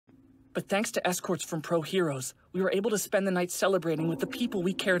But thanks to escorts from Pro Heroes, we were able to spend the night celebrating with the people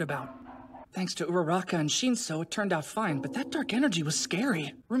we cared about. Thanks to Uraraka and Shinso, it turned out fine, but that dark energy was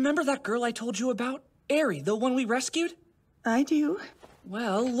scary. Remember that girl I told you about? Eri, the one we rescued? I do.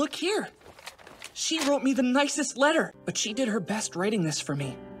 Well, look here. She wrote me the nicest letter, but she did her best writing this for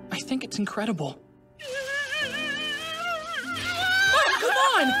me. I think it's incredible. Oh, come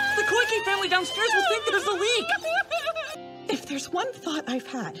on! The Koike family downstairs will think there's a leak! If there's one thought I've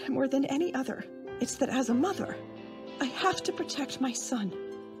had more than any other, it's that as a mother, I have to protect my son.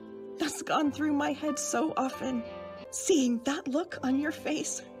 That's gone through my head so often. Seeing that look on your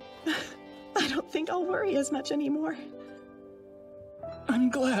face, I don't think I'll worry as much anymore. I'm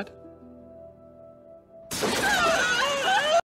glad.